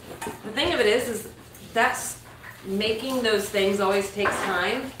 the thing of it is that's making those things always takes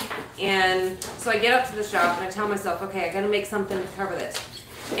time. And so I get up to the shop and I tell myself, okay, I gotta make something to cover this.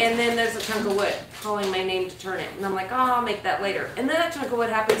 And then there's a chunk of wood calling my name to turn it. And I'm like, oh, I'll make that later. And then that chunk of wood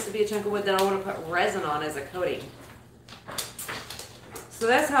happens to be a chunk of wood that I want to put resin on as a coating. So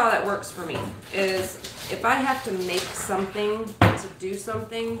that's how that works for me, is if I have to make something to do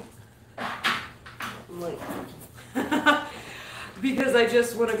something, I'm like, because I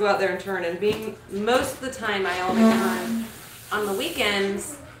just want to go out there and turn. And being most of the time I only turn on the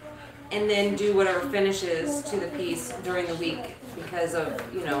weekends and then do whatever finishes to the piece during the week because of,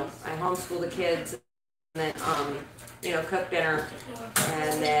 you know, I homeschool the kids and then, you know, cook dinner.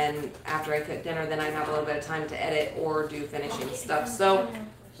 And then after I cook dinner, then I have a little bit of time to edit or do finishing stuff. So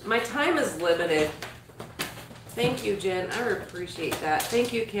my time is limited. Thank you, Jen. I appreciate that.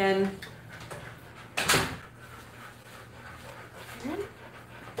 Thank you, Ken.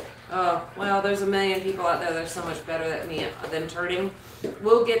 Oh, well, there's a million people out there that are so much better at me than turning.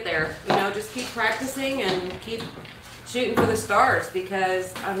 We'll get there. You know, just keep practicing and keep shooting for the stars,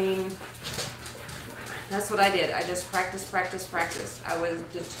 because, I mean, that's what I did. I just practiced. I was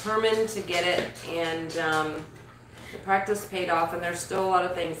determined to get it, and the practice paid off, and there's still a lot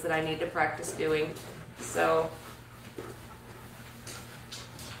of things that I need to practice doing. So,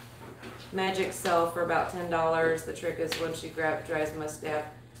 Magic sell for about $10. The trick is once you grab dries must have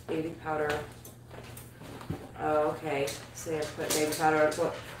baby powder. Oh, okay. So I put baby powder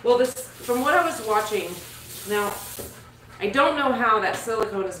on. Well, this, from what I was watching, now I don't know how that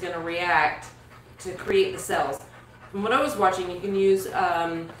silicone is going to react to create the cells. From what I was watching, you can use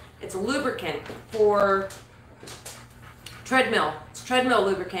it's a lubricant for treadmill. It's treadmill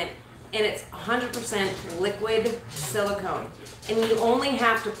lubricant, and it's 100% liquid silicone. And you only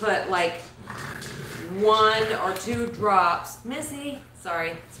have to put like 1 or 2 drops. Missy,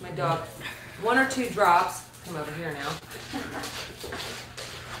 sorry, it's my dog. 1 or 2 drops. Come over here now.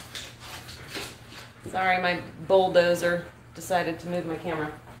 Sorry, my bulldozer decided to move my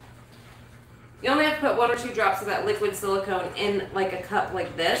camera. You only have to put 1 or 2 drops of that liquid silicone in like a cup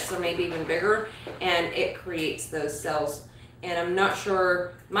like this, or maybe even bigger, and it creates those cells. And I'm not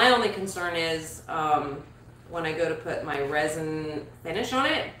sure, my only concern is when I go to put my resin finish on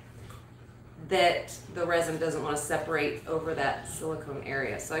it, that the resin doesn't want to separate over that silicone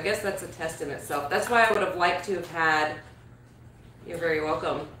area. So I guess that's a test in itself. That's why I would have liked to have had, you're very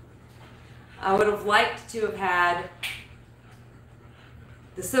welcome, I would have liked to have had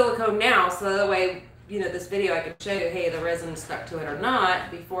the silicone now, so that way, you know, this video I can show you, hey, the resin stuck to it or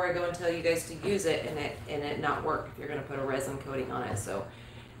not, before I go and tell you guys to use it and it not work if you're going to put a resin coating on it. So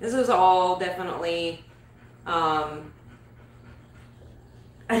this is all definitely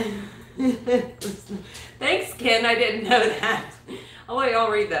thanks, Ken. I didn't know that. I'll let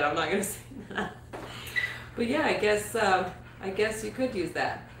y'all read that. I'm not going to say that. But yeah, I guess you could use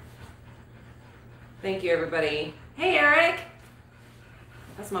that. Thank you, everybody. Hey, Eric.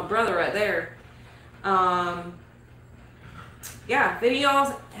 That's my brother right there. Yeah, if any of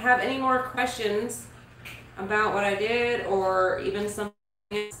y'all have any more questions about what I did, or even something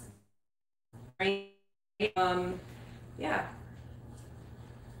else, yeah.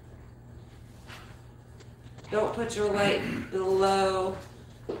 Don't put your light below.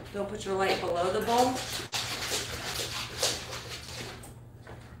 Don't put your light below the bulb.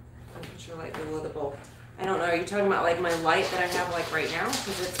 Don't put your light below the bulb. I don't know. Are you talking about like my light that I have like right now?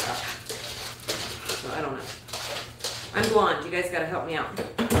 Because it's up. So I don't know. I'm blonde. You guys got to help me out.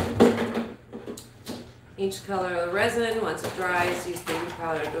 Each color of the resin, once it dries, use baby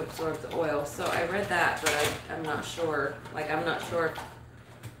powder to absorb the oil. So I read that, but I'm not sure. Like, I'm not sure.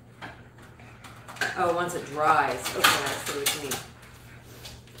 Oh, once it dries. Okay, I see what you mean.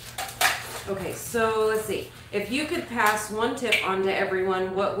 Okay, so let's see. If you could pass one tip on to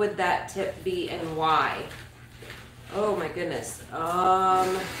everyone, what would that tip be and why? Oh my goodness.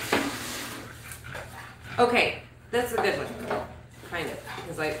 Okay, that's a good one. Kind of,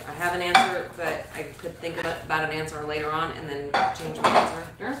 because I have an answer, but I could think about an answer later on and then change my answer.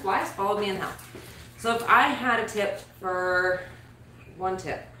 There's flies followed me in the house. So if I had a tip for one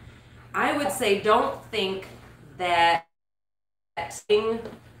tip, I would say don't think that seeing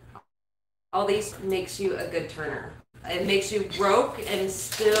all these makes you a good turner. It makes you broke and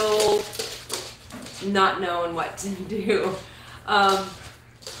still not knowing what to do.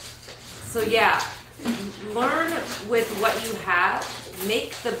 So yeah, learn with what you have,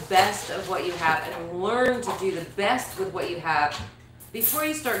 make the best of what you have, and learn to do the best with what you have before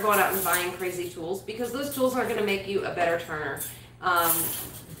you start going out and buying crazy tools, because those tools aren't going to make you a better turner.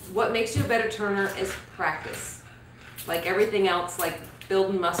 What makes you a better turner is practice. Like everything else, like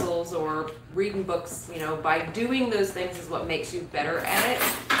building muscles or reading books, you know, by doing those things is what makes you better at it.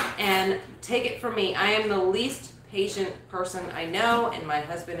 And take it from me, I am the least patient person I know, and my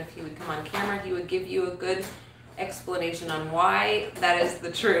husband, if he would come on camera, he would give you a good explanation on why that is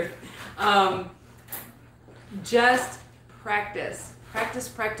the truth. Just practice, practice,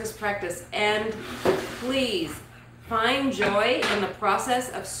 practice, practice, and please find joy in the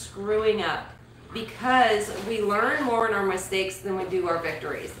process of screwing up, because we learn more in our mistakes than we do our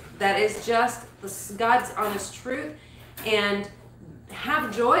victories. That is just God's honest truth. And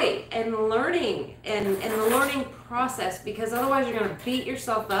have joy in learning and the learning process, because otherwise you're going to beat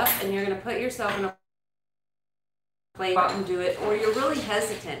yourself up and you're going to put yourself in a place out and do it, or you're really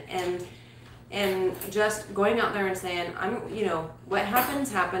hesitant and just going out there and saying, you know, what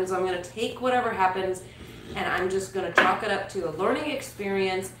happens happens. I'm going to take whatever happens and I'm just going to chalk it up to a learning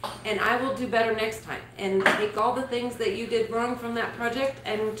experience, and I will do better next time, and take all the things that you did wrong from that project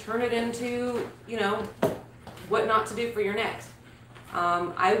and turn it into, you know, what not to do for your next.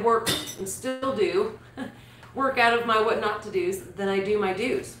 I work and still do work out of my what not to do's than I do my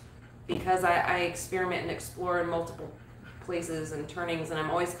do's, because I experiment and explore in multiple places and turnings, and I'm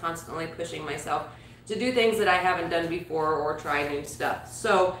always constantly pushing myself to do things that I haven't done before or try new stuff.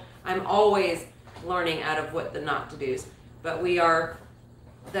 So I'm always learning out of what the not to do's. But we are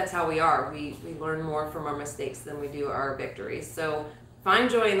that's how we are. We learn more from our mistakes than we do our victories. So find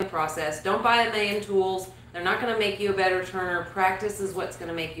joy in the process. Don't buy a million tools. They're not going to make you a better turner. Practice is what's going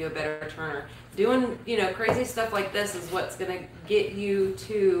to make you a better turner. Doing, you know, crazy stuff like this is what's going to get you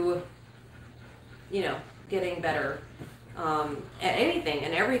to, you know, getting better at anything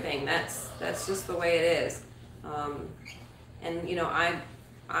and everything. That's just the way it is. And you know,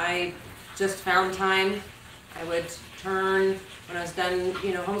 I just found time. I would turn when I was done,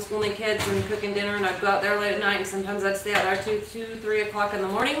 you know, homeschooling kids and cooking dinner, and I'd go out there late at night, and sometimes I'd stay out there 3 o'clock in the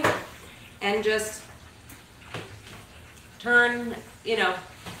morning and just turn, you know,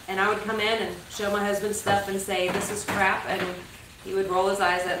 and I would come in and show my husband stuff and say, this is crap, and he would roll his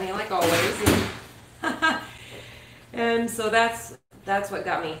eyes at me like always. And so that's what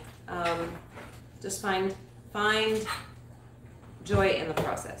got me. Just find joy in the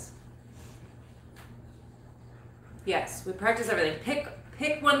process. Yes, we practice everything.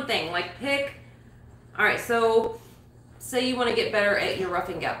 Pick one thing. Like all right, so say you want to get better at your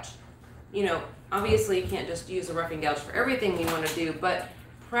roughing gouge. You know, obviously you can't just use a roughing gouge for everything you want to do, but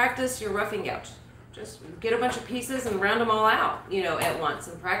practice your roughing gouge. Just get a bunch of pieces and round them all out, you know, at once,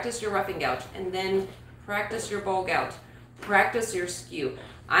 and practice your roughing gouge, and then practice your bowl gouge. Practice your skew.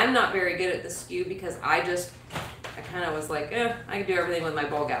 I'm not very good at the skew because I kind of was like, I can do everything with my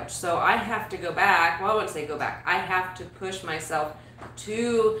bowl gouge. So I have to go back. Well, I wouldn't say go back. I have to push myself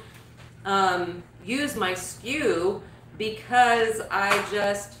to use my skew because I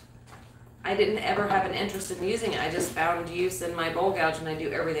didn't ever have an interest in using it. I just found use in my bowl gouge, and I do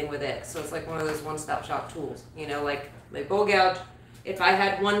everything with it. So it's like one of those one-stop shop tools. You know, like my bowl gouge. If I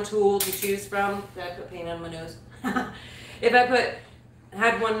had one tool to choose from, did I put paint on my nose? If I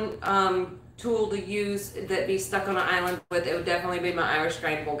had one tool to use that be stuck on an island with, it would definitely be my Irish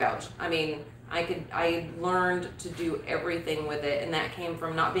grind bowl gouge. I mean, I learned to do everything with it, and that came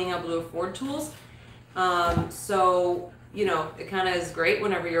from not being able to afford tools. So, you know, it kind of is great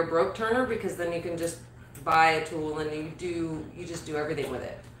whenever you're a broke turner, because then you can just buy a tool and you just do everything with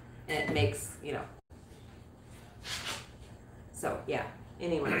it, and it makes, you know. So yeah,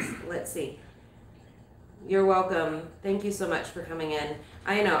 anyways, let's see. You're welcome. Thank you so much for coming in.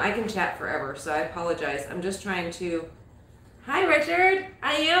 I know I can chat forever, so I apologize. I'm just trying to. Hi, Richard.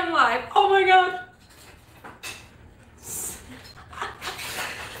 I am live. Oh my God.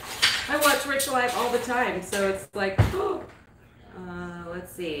 I watch Rich live all the time, so it's like, oh.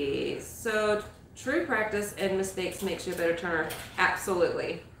 Let's see. So true practice and mistakes makes you a better turner.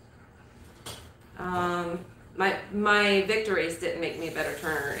 Absolutely. My victories didn't make me a better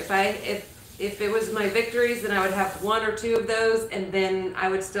turner. If it was my victories, then I would have 1 or 2 of those, and then I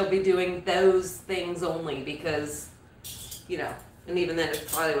would still be doing those things only because, you know, and even then it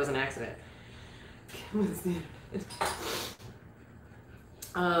probably was an accident.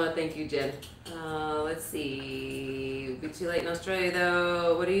 Thank you, Jen. Let's see. It'll be too late in Australia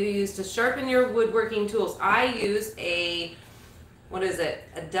though. What do you use to sharpen your woodworking tools? I use what is it?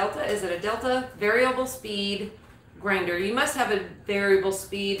 A Delta? Is it a Delta variable speed grinder? You must have a variable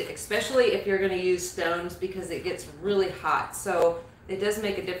speed, especially if you're going to use stones, because it gets really hot. So it does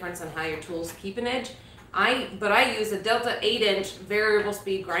make a difference on how your tools keep an edge. But I use a Delta 8-inch variable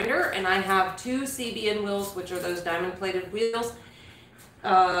speed grinder, and I have 2 CBN wheels, which are those diamond plated wheels.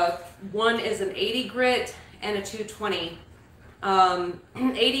 One is an 80 grit and a 220.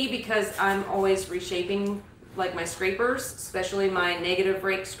 80 because I'm always reshaping like my scrapers, especially my negative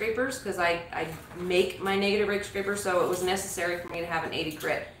rake scrapers, because I make my negative rake scrapers, so it was necessary for me to have an 80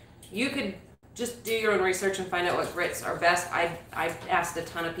 grit. You could just do your own research and find out what grits are best. I asked a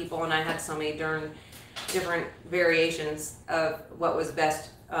ton of people, and I had so many different variations of what was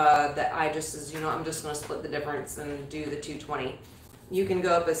best that I just, as you know, I'm just going to split the difference and do the 220. You can go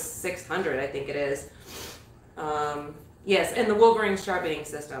up as 600, I think it is. Yes, and the Wolverine sharpening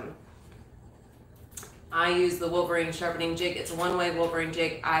system. I use the Wolverine Sharpening Jig. It's a one-way Wolverine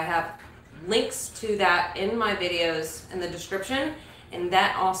jig. I have links to that in my videos in the description, and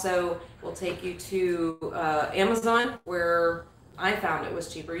that also will take you to Amazon, where I found it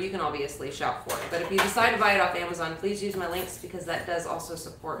was cheaper. You can obviously shop for it, but if you decide to buy it off Amazon, please use my links, because that does also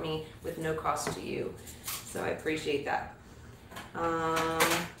support me with no cost to you. So I appreciate that.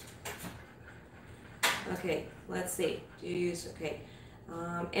 Okay, let's see. Do you use, okay.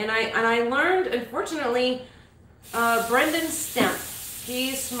 And I learned, unfortunately, Brendan Stemp,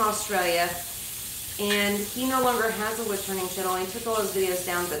 he's from Australia, and he no longer has a wood turning channel. He took all his videos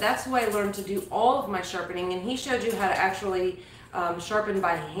down, but that's who I learned to do all of my sharpening, and he showed you how to actually sharpen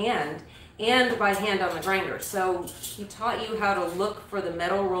by hand and by hand on the grinder. So he taught you how to look for the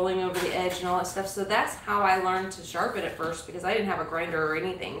metal rolling over the edge and all that stuff. So that's how I learned to sharpen at first, because I didn't have a grinder or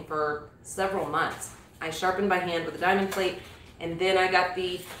anything for several months. I sharpened by hand with a diamond plate, and then I got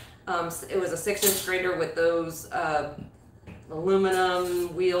the, it was a 6-inch grinder with those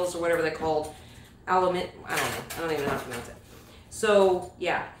aluminum wheels or whatever they're called. I don't know. I don't even know how to pronounce it. So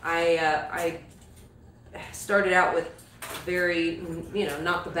yeah, I started out with very, you know,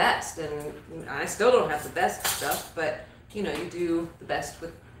 not the best, and I still don't have the best stuff, but you know, you do the best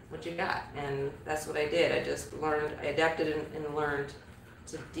with what you got, and that's what I did. I just learned, I adapted and learned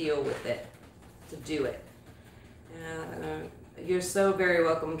to deal with it, to do it. You're so very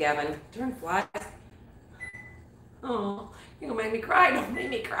welcome, Gavin. Turn flies. Oh, you're gonna make me cry. Don't make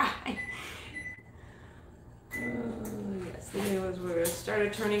me cry. Yes, the video was where I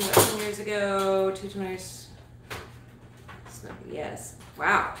started turning about 10 years ago. 220. Yes.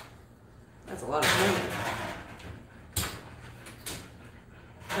 Wow. That's a lot of turning.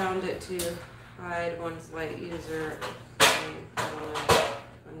 Found it to hide one's light user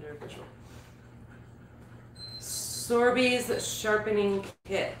under official. Sorby's sharpening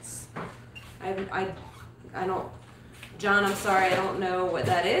kits. I don't, John, I'm sorry, I don't know what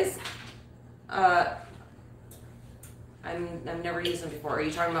that is. I've never used them before. Are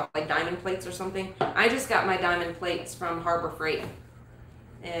you talking about like diamond plates or something? I just got my diamond plates from Harbor Freight,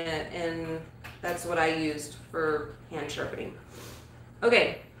 and that's what I used for hand sharpening.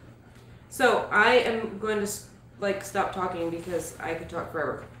 Okay, so I am going to like stop talking because I could talk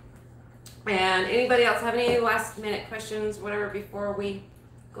forever. And anybody else have any last minute questions, whatever, before we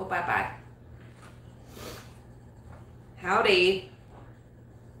go bye-bye? Howdy.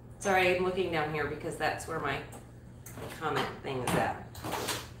 Sorry, I'm looking down here because that's where my comment thing is at.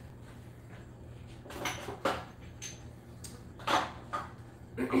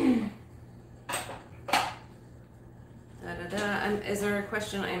 Is there a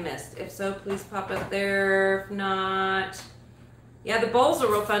question I missed? If so, please pop up there. If not, yeah, the bowls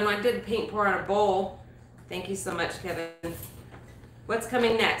are real fun. I did paint pour on a bowl. Thank you so much, Kevin. What's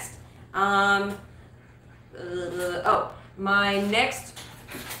coming next? Oh, my next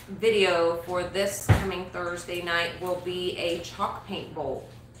video for this coming Thursday night will be a chalk paint bowl.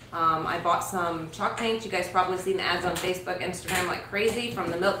 I bought some chalk paint. You guys probably seen the ads on Facebook, Instagram like crazy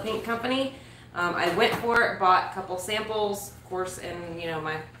from the Milk Paint Company. I went for it, bought a couple samples, of course, in, you know,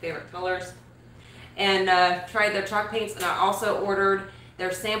 my favorite colors, and tried their chalk paints. And I also ordered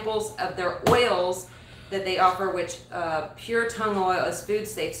their samples of their oils that they offer, which pure tung oil is food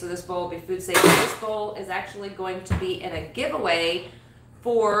safe. So this bowl will be food safe. This bowl is actually going to be in a giveaway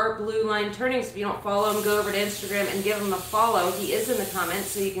for Blue Line Turnings. If you don't follow him, go over to Instagram and give him a follow. He is in the comments,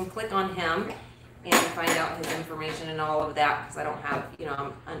 so you can click on him and find out his information and all of that, because I don't have, you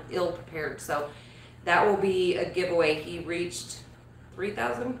know, I'm ill prepared. So that will be a giveaway. He reached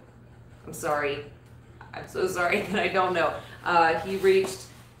 3,000. I'm sorry. I'm so sorry that I don't know. He reached,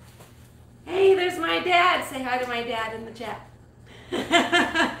 hey, there's my dad. Say hi to my dad in the chat.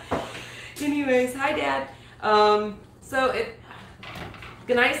 Anyways, hi, Dad.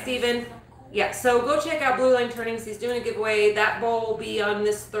 Good night, Steven. Yeah, so go check out Blue Line Turnings. He's doing a giveaway. That bowl will be on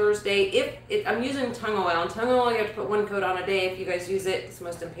this Thursday. I'm using tung oil. On tung oil, you have to put one coat on a day. If you guys use it, it's the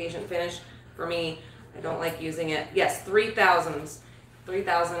most impatient finish. For me, I don't like using it. Yes, 3,000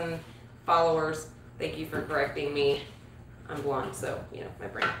 followers. Thank you for correcting me. I'm blonde, so, you know, my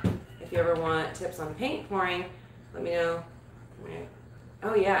brain. If you ever want tips on paint pouring, let me know.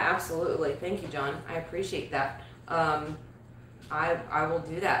 Oh, yeah, absolutely. Thank you, John. I appreciate that. I will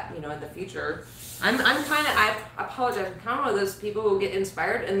do that, you know, in the future. I apologize, I'm kind of one of those people who get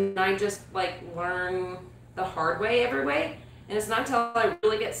inspired and I just like learn the hard way every way. And it's not until I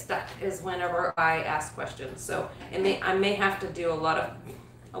really get stuck is whenever I ask questions. So I may have to do a lot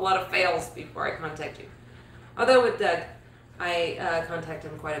of fails before I contact you. Although with Doug, I contact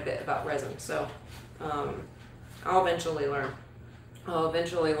him quite a bit about resin. So I'll eventually learn. I'll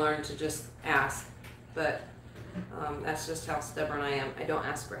eventually learn to just ask. But that's just how stubborn I am. I don't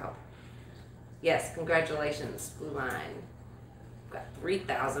ask for help. Yes, congratulations, Blue Line. Got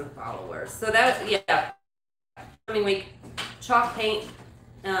 3,000 followers. So that, yeah, coming week, chalk paint.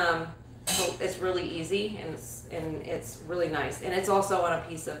 So it's really easy and it's really nice. And it's also on a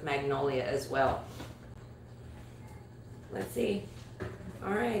piece of magnolia as well. Let's see.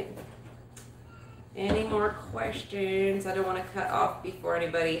 All right. Any more questions? I don't want to cut off before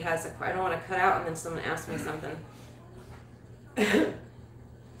anybody has a. I don't want to cut out and then someone asks me something.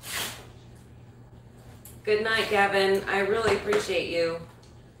 Good night, Gavin. I really appreciate you.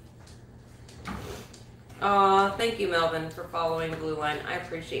 Aw, thank you, Melvin, for following Blue Line. I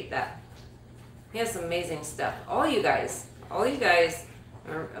appreciate that. He has some amazing stuff. All you guys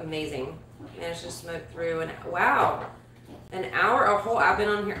are amazing. Managed to smoke through and wow, an hour, a whole. I've been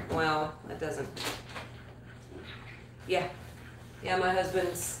on here. Well, that doesn't. Yeah, my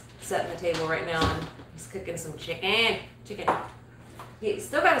husband's setting the table right now and he's cooking some chicken. He's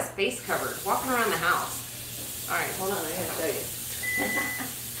still got his face covered, walking around the house. All right, hold on, I gotta show you.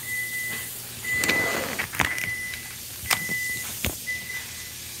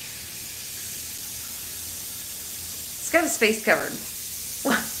 He's got his face covered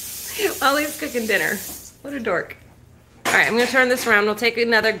while he's cooking dinner. What a dork. All right, I'm gonna turn this around. We'll take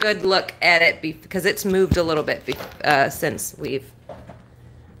another good look at it because it's moved a little bit since we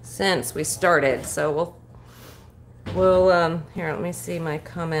started. So we'll here, let me see my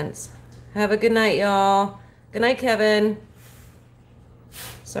comments. Have a good night, y'all. Good night, Kevin.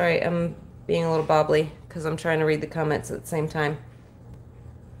 Sorry, I'm being a little bobbly because I'm trying to read the comments at the same time.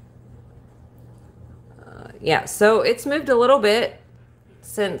 Yeah, so it's moved a little bit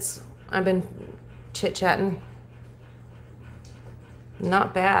since I've been chit-chatting.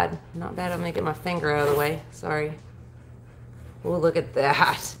 Not bad. Not bad. I'm going to get my finger out of the way. Sorry. Oh, look at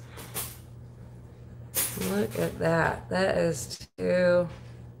that. Look at that. That is too...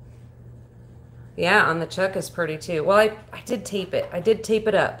 Yeah, on the Chuck is pretty too. Well, I did tape it. I did tape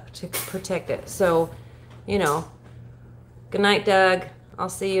it up to protect it. So, you know. Good night, Doug. I'll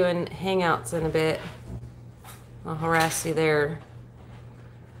see you in Hangouts in a bit. I'll harass you there.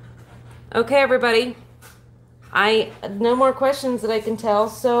 Okay, everybody. No more questions that I can tell,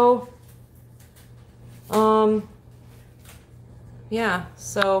 so yeah,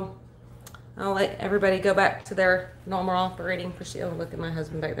 so I'll let everybody go back to their normal operating procedure. Oh, look at my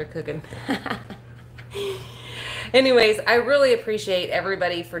husband back there cooking. Anyways, I really appreciate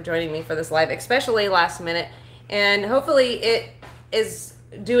everybody for joining me for this live, especially last minute, and hopefully it is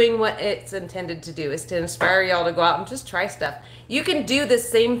doing what it's intended to do, is to inspire y'all to go out and just try stuff. You can do the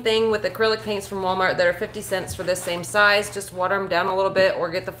same thing with acrylic paints from Walmart that are 50 cents for this same size. Just water them down a little bit or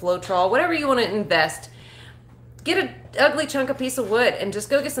get the Floetrol, whatever you want to invest. Get an ugly chunk of piece of wood and just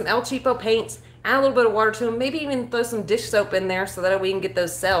go get some El Cheapo paints, add a little bit of water to them, maybe even throw some dish soap in there so that we can get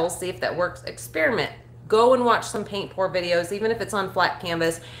those cells, see if that works. Experiment. Go and watch some paint pour videos, even if it's on flat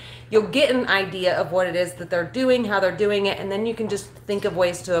canvas. You'll get an idea of what it is that they're doing, how they're doing it, and then you can just think of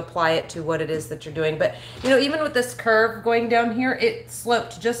ways to apply it to what it is that you're doing. But, you know, even with this curve going down here, it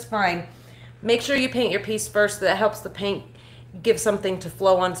sloped just fine. Make sure you paint your piece first. That helps the paint give something to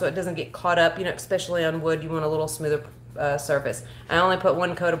flow on so it doesn't get caught up. You know, especially on wood, you want a little smoother surface. I only put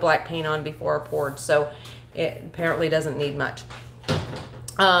one coat of black paint on before I poured, so it apparently doesn't need much.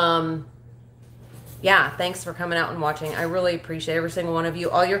 Yeah, thanks for coming out and watching. I really appreciate every single one of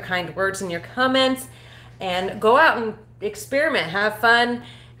you, all your kind words and your comments. And go out and experiment, have fun,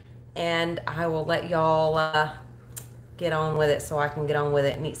 and I will let y'all get on with it so I can get on with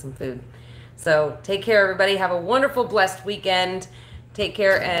it and eat some food. So take care, everybody. Have a wonderful, blessed weekend. Take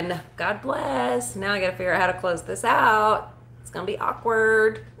care, and God bless. Now I got to figure out how to close this out. It's going to be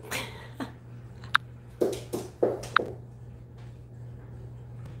awkward.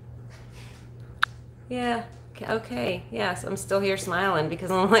 Yeah, okay, yes, I'm still here smiling because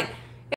I'm like,